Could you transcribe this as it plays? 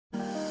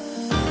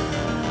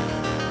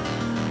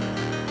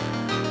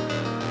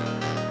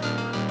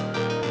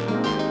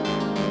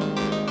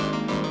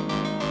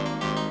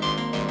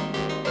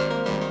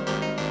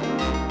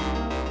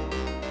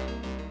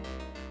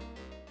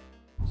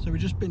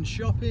been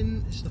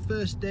shopping. It's the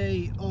first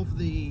day of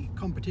the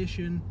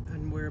competition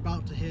and we're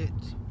about to hit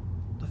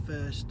the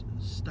first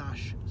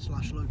stash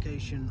 /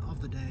 location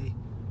of the day,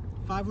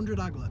 500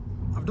 Aglet.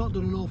 I've not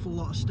done an awful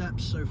lot of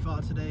steps so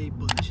far today,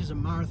 but this is a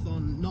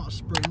marathon, not a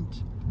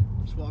sprint.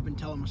 That's what I've been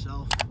telling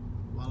myself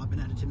while I've been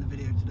editing the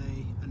video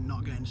today and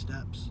not getting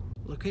steps.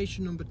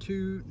 Location number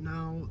 2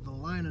 now, the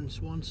Lion and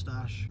Swan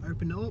stash.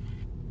 Open it up.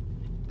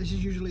 This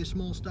is usually a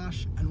small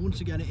stash, and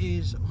once again it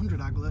is 100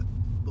 Aglet,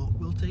 but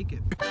we'll take it.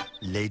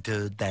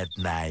 Later that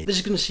night. This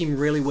is going to seem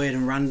really weird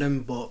and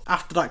random, but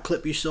after that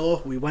clip you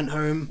saw, we went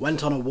home,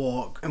 went on a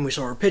walk, and we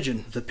saw a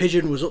pigeon. The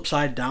pigeon was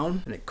upside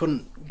down, and it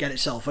couldn't get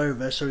itself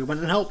over, so we went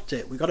and helped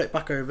it. We got it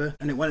back over,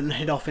 and it went and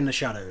hid off in the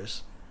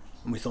shadows.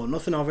 And we thought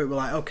nothing of it. We're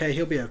like, okay,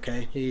 he'll be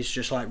okay. He's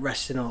just like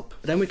resting up.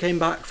 But then we came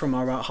back from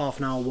our about half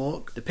an hour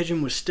walk. The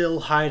pigeon was still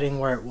hiding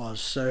where it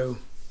was, so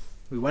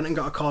we went and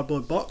got a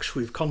cardboard box.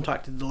 We've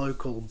contacted the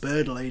local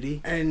bird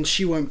lady, and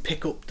she won't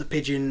pick up the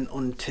pigeon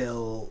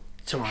until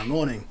tomorrow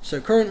morning. So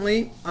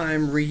currently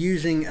I'm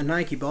reusing a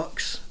Nike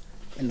box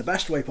in the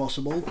best way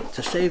possible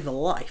to save a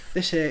life.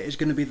 This here is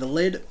going to be the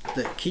lid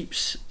that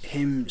keeps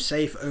him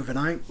safe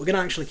overnight. We're going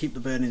to actually keep the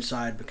bird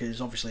inside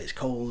because obviously it's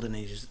cold and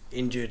he's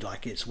injured,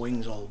 like its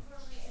wings all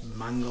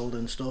mangled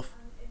and stuff.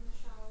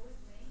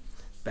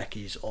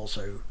 Becky's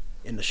also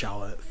in the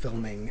shower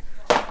filming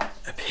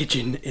a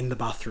pigeon in the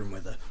bathroom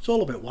with her. It's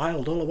all a bit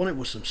wild. All I wanted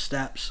was some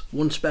steps.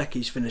 Once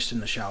Becky's finished in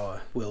the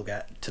shower, we'll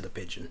get to the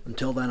pigeon.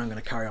 Until then, I'm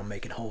going to carry on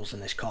making holes in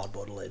this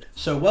cardboard lid.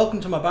 So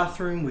welcome to my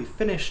bathroom. We've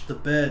finished the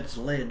bird's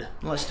lid.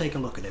 Let's take a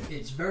look at him.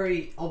 It's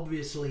very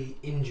obviously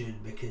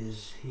injured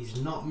because he's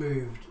not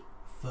moved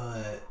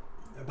for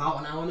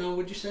about an hour now,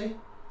 would you say?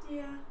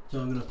 Yeah. So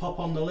I'm going to pop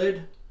on the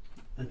lid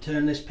and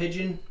turn this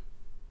pigeon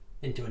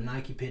into a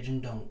Nike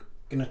pigeon dunk.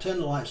 Gonna turn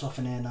the lights off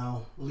in here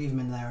now, leave him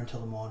in there until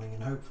the morning,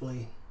 and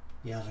hopefully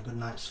he has a good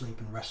night's sleep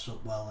and rests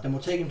up well. Then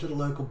we'll take him to the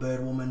local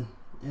bird woman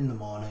in the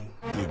morning.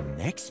 The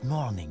next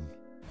morning.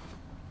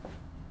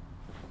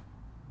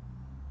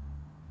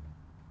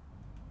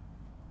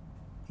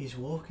 He's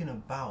walking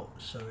about,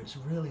 so it's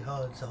really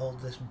hard to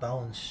hold this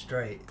balance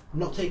straight. I'm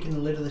not taking the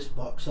lid of this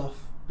box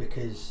off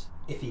because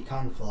if he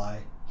can fly,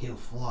 he'll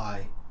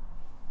fly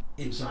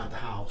inside the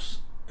house.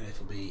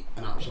 It'll be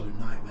an absolute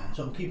nightmare.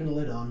 So I'm keeping the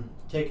lid on,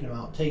 taking him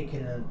out,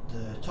 taking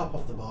the top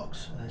off the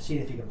box and then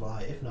seeing if he can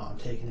fly. If not, I'm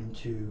taking him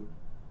to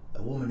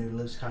a woman who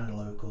lives kind of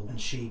local and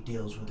she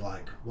deals with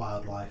like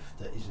wildlife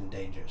that is in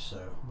danger.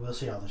 So we'll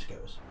see how this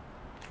goes.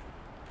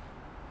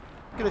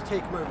 I'm gonna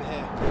take him over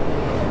here.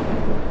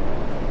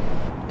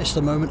 It's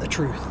the moment of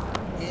truth.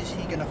 Is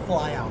he gonna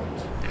fly out?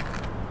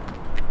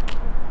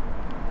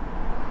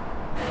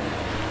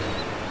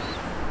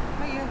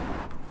 Hiya.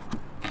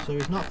 So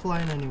he's not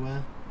flying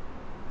anywhere.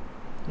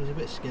 He's a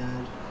bit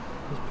scared.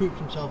 He's pooped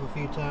himself a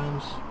few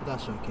times, but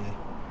that's okay.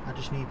 I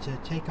just need to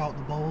take out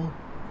the bowl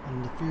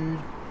and the food,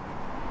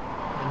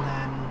 and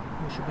then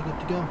we should be good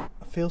to go.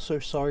 I feel so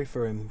sorry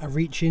for him. I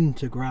reach in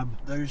to grab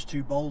those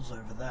 2 bowls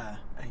over there,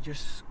 and he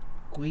just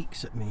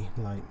squeaks at me.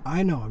 Like,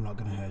 I know I'm not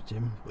going to hurt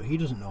him, but he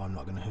doesn't know I'm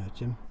not going to hurt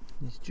him.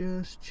 He's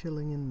just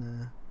chilling in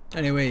there.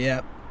 Anyway,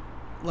 yeah,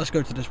 let's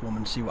go to this woman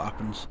and see what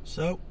happens.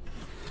 So,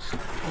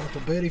 our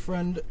little birdie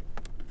friend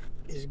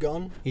is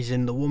gone. He's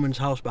in the woman's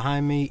house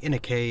behind me in a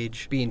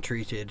cage being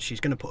treated.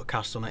 She's going to put a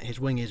cast on it. His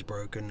wing is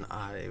broken.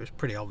 It was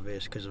pretty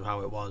obvious because of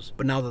how it was.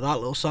 But now that that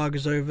little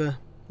saga's over,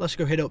 let's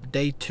go hit up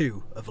day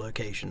 2 of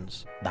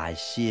locations. By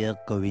sheer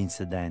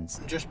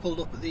coincidence. Just pulled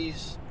up at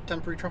these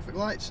temporary traffic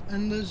lights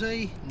and there's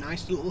a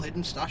nice little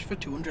hidden stash for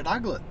 200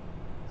 Aglet.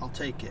 I'll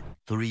take it.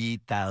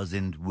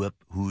 3,000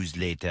 whoop-whoos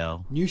later.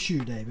 New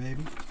shoe day,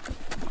 baby.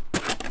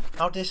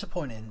 How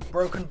disappointing.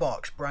 Broken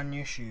box, brand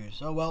new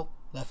shoes. Oh well.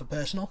 They're for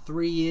personal.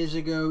 3 years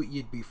ago,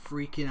 you'd be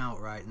freaking out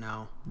right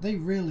now. They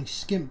really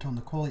skimped on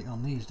the quality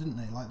on these, didn't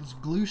they? Like, there's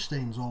glue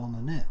stains all on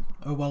the nip.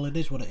 Oh well, it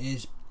is what it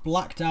is.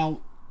 Blacked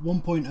out,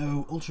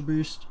 1.0 Ultra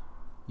Boost.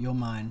 You're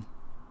mine.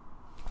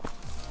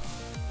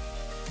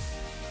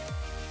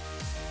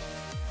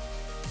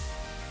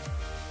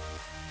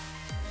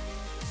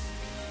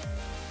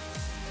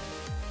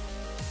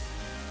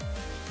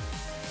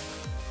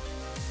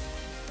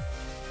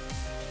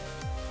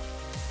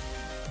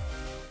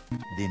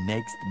 The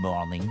next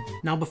morning.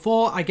 Now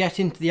before I get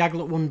into the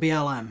Aglet One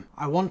BLM,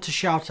 I want to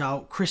shout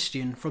out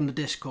Christian from the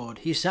Discord.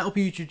 He's set up a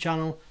YouTube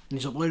channel and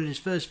he's uploaded his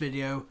first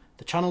video.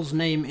 The channel's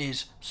name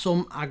is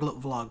Some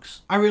Aglet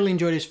Vlogs. I really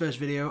enjoyed his first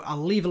video. I'll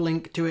leave a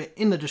link to it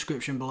in the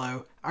description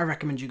below. I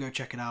recommend you go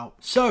check it out.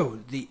 So,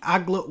 the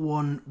Aglet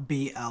One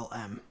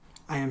BLM.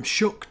 I am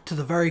shook to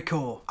the very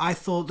core. I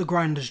thought the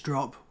grinders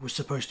drop was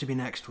supposed to be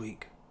next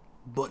week,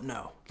 but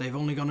no, they've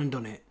only gone and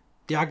done it.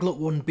 The Aglet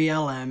One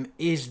BLM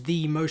is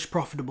the most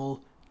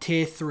profitable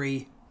Tier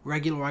 3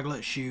 regular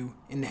Aglet shoe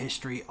in the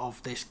history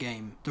of this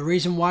game. The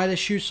reason why this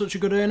shoe is such a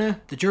good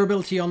earner, the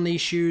durability on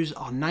these shoes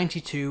are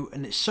 92,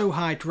 and it's so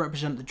high to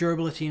represent the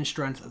durability and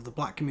strength of the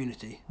black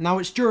community. Now,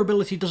 its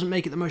durability doesn't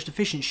make it the most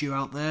efficient shoe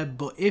out there,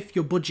 but if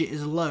your budget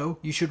is low,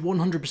 you should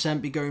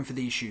 100% be going for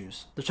these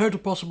shoes. The total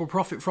possible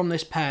profit from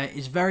this pair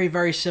is very,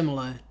 very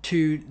similar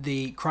to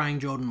the Crying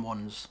Jordan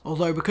ones.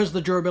 Although because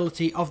the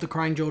durability of the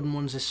Crying Jordan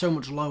ones is so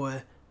much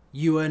lower,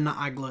 you earn that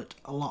Aglet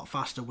a lot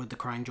faster with the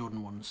Crying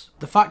Jordan ones.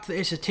 The fact that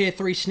it's a tier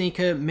 3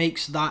 sneaker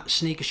makes that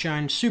sneaker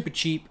shine super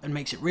cheap and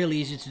makes it really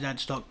easy to dead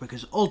stock,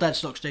 because all dead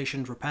stock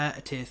stations repair a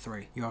tier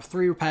 3. You have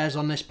 3 repairs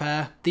on this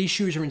pair. These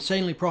shoes are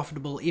insanely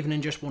profitable even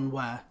in just one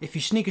wear. If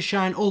you sneaker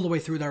shine all the way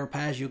through their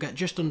repairs, you'll get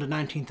just under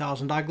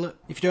 19,000 Aglet.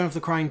 If you don't have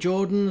the Crying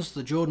Jordans,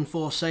 the Jordan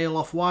 4 Sail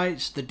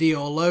Off-Whites, the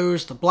Dior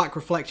Lows, the black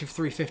reflective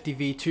 350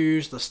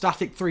 V2s, the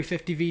static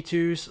 350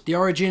 V2s, the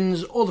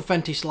Origins, or the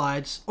Fenty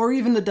Slides, or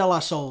even the De La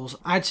Souls,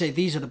 I'd say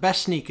these are the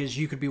best sneakers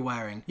you could be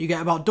wearing. You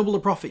get about double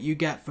the profit you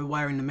get for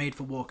wearing the made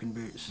for walking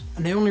boots,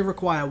 and they only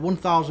require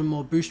 1,000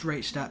 more boost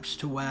rate steps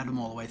to wear them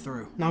all the way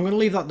through. Now I'm going to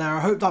leave that there. I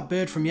hope that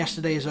bird from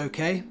yesterday is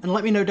okay, and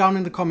let me know down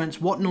in the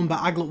comments what number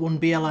Aglet One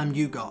BLM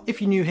you got.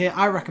 If you're new here,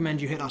 I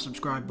recommend you hit that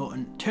subscribe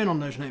button, turn on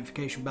those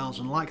notification bells,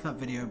 and like that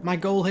video. My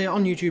goal here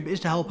on YouTube is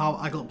to help out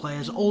Aglet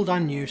players, old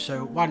and new,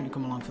 so why don't you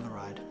come along for the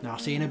ride. Now I'll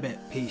see you in a bit.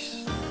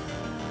 Peace.